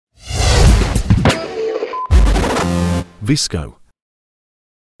VISKOU.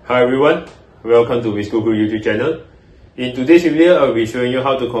 Hi everyone, welcome to VISKOU Group YouTube channel. In today's video, I will be showing you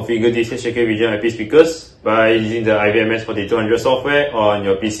how to configure these Hikvision IP speakers by using the iVMS-4200 software on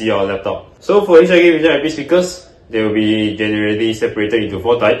your PC or laptop. So for Hikvision IP speakers, they will be generally separated into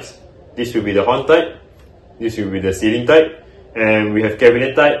 4 types. This will be the horn type, this will be the ceiling type, and we have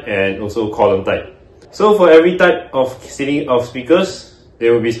cabinet type and also column type. So for every type of ceiling of speakers,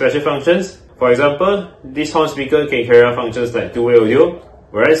 there will be special functions. For example, this horn speaker can carry out functions like two-way audio,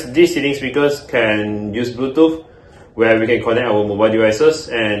 whereas these ceiling speakers can use Bluetooth, where we can connect our mobile devices,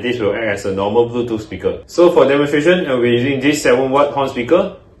 and this will act as a normal Bluetooth speaker. So for demonstration, I will be using this 7-watt horn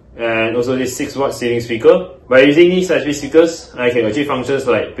speaker and also this 6-watt ceiling speaker. By using these IP speakers, I can achieve functions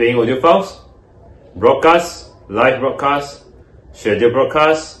like playing audio files, broadcast, live broadcast, scheduled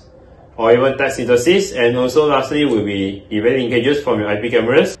broadcast, or even text synthesis, and also lastly will be event linkages from your IP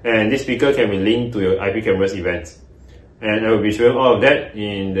cameras, and this speaker can be linked to your IP cameras events. And I will be showing all of that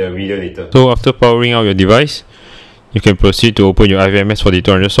in the video later. So after powering out your device, you can proceed to open your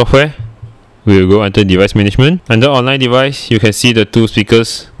iVMS-4200 software. We will go under device management. Under online device, you can see the 2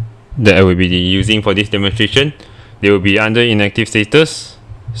 speakers that I will be using for this demonstration. They will be under inactive status.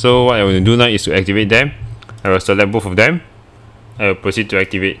 So what I will do now is to activate them. I will select both of them. I will proceed to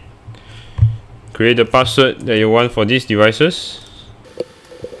activate. Create the password that you want for these devices,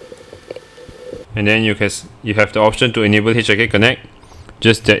 and then you have the option to enable HK Connect,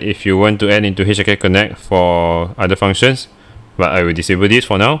 just that if you want to add into HK Connect for other functions, but I will disable this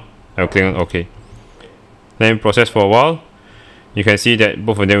for now. I will click on OK. Then process for a while. You can see that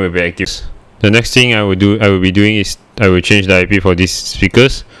both of them will be active. The next thing I will be doing is I will change the IP for these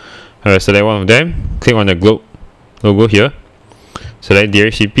speakers. I will select one of them, click on the globe logo here, select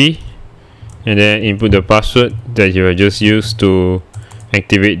DHCP, and then input the password that you have just used to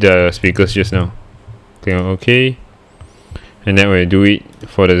activate the speakers just now. Click on OK, and then we'll do it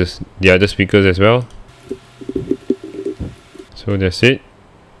for the other speakers as well. So that's it.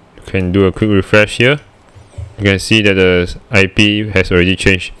 You can do a quick refresh here. You can see that the IP has already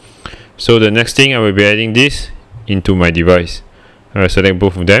changed. So the next thing, I will be adding this into my device. I will select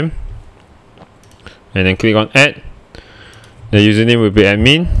both of them and then click on add. The username will be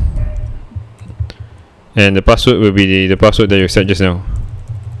admin, and the password will be the password that you set just now.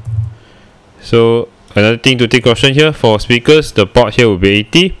 So another thing to take caution here, for speakers, the port here will be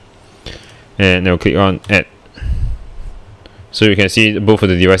 80, and I'll click on add. So you can see both of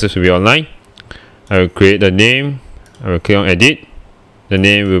the devices will be online. I will create the name. I will click on edit. The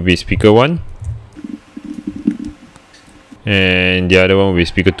name will be speaker 1, and the other one will be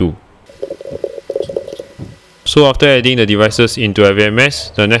speaker 2. So after adding the devices into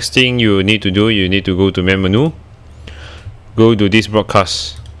iVMS, the next thing you need to do, you need to go to main menu, go to this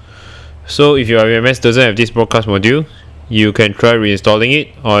broadcast. So if your iVMS doesn't have this broadcast module, you can try reinstalling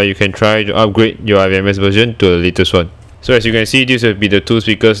it, or you can try to upgrade your iVMS version to the latest one. So as you can see, these will be the 2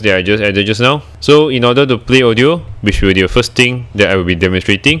 speakers that I just added just now. So in order to play audio, which will be the first thing that I will be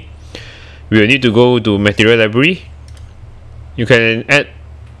demonstrating, we will need to go to material library. You can add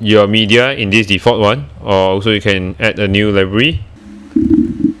your media in this default one, or also you can add a new library.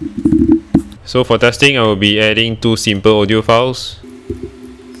 So for testing, I will be adding 2 simple audio files.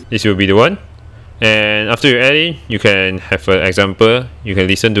 This will be the one, and after you add it, you can have an example. You can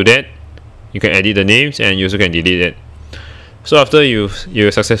listen to that, you can edit the names, and you also can delete it. So after you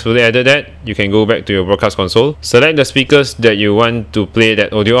successfully added that, you can go back to your broadcast console, select the speakers that you want to play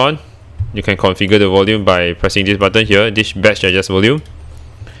that audio on. You can configure the volume by pressing this button here, this batch adjust volume.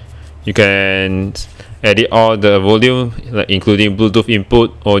 You can edit all the volume, like including Bluetooth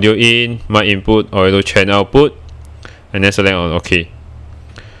input, audio in, mic input, audio channel output, and then select on OK.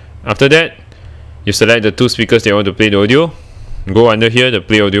 After that, you select the 2 speakers that you want to play the audio. Go under here, the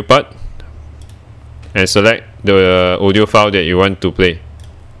play audio part, and select the audio file that you want to play.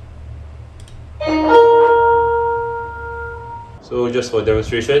 So just for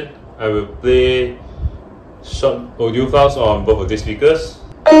demonstration, I will play short audio files on both of these speakers.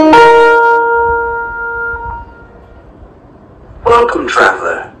 Welcome,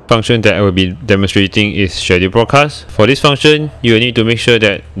 traveler. Function that I will be demonstrating is schedule broadcast. For this function, you will need to make sure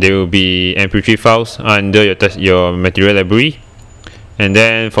that there will be MP3 files under your material library. And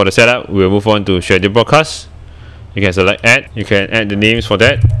then for the setup, we will move on to schedule broadcast. You can select add. You can add the names for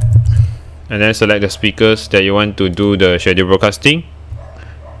that, and then select the speakers that you want to do the schedule broadcasting.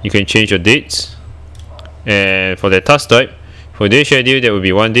 You can change your dates, and for the task type, for day schedule that will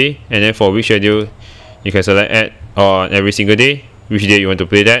be 1 day, and then for week schedule, you can select add on every single day, which day you want to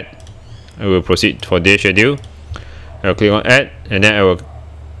play that. I will proceed for day schedule. I will click on add, and then I will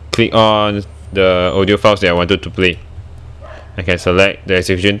click on the audio files that I wanted to play. I can select the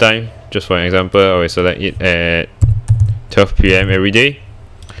execution time. Just for example, I will select it at 12 PM every day,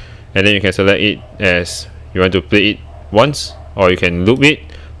 and then you can select it as you want to play it once, or you can loop it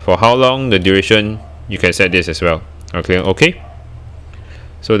for how long, the duration. You can set this as well. I'll click on OK.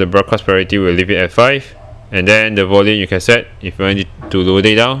 So the broadcast priority will leave it at 5, and then the volume you can set. If you want it to lower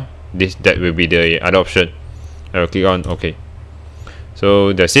it down, that will be the other option. I will click on OK.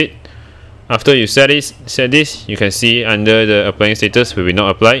 So that's it. After you set this, you can see under the applying status will be not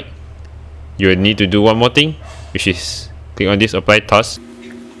applied. You will need to do one more thing, which is click on this apply task.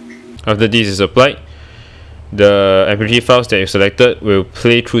 After this is applied, the MP3 files that you selected will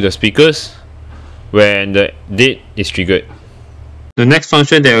play through the speakers when the date is triggered. The next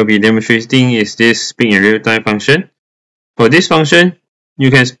function that I will be demonstrating is this speak in real time function. For this function,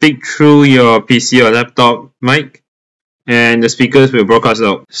 you can speak through your PC or laptop mic, and the speakers will broadcast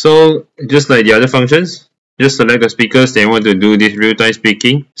out. So just like the other functions, just select the speakers that you want to do this real time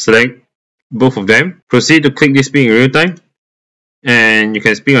speaking. Select both of them. Proceed to click this speak in real time, and you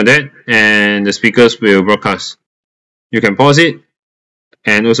can speak on that, and the speakers will broadcast. You can pause it,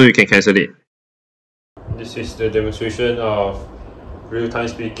 and also you can cancel it. This is the demonstration of real-time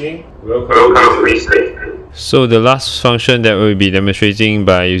speaking. Welcome to VISKOU. So the last function that we'll be demonstrating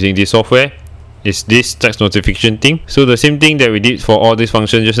by using this software is this text notification thing. So the same thing that we did for all these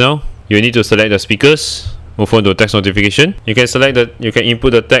functions just now. You need to select the speakers, move on to text notification. You can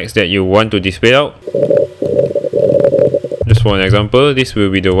input the text that you want to display out. Just for an example, this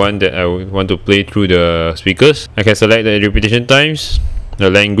will be the one that I would want to play through the speakers. I can select the repetition times, the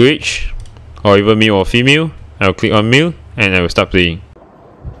language, or even male or female. I'll click on male and I will start playing.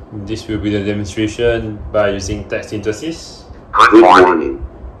 This will be the demonstration by using text synthesis. Good morning.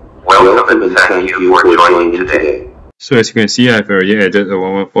 Welcome and thank you for joining today. So as you can see, I've already added a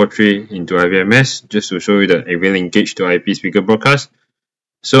 1143 into iVMS just to show you the event linkage to IP speaker broadcast.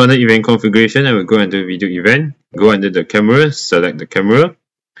 So under event configuration, I will go under video event, go under the camera, select the camera,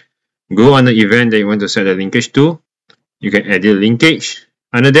 go under event that you want to set the linkage to. You can edit linkage.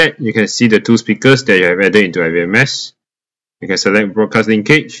 Under that, you can see the two speakers that you have added into iVMS. You can select broadcast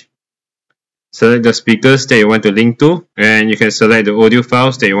linkage, select the speakers that you want to link to, and you can select the audio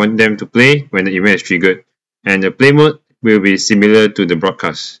files that you want them to play when the event is triggered. And the play mode will be similar to the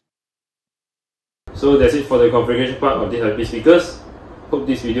broadcast. So that's it for the configuration part of these IP speakers. Hope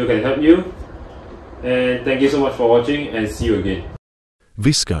this video can help you. And thank you so much for watching, and see you again.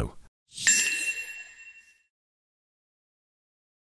 VISKOU.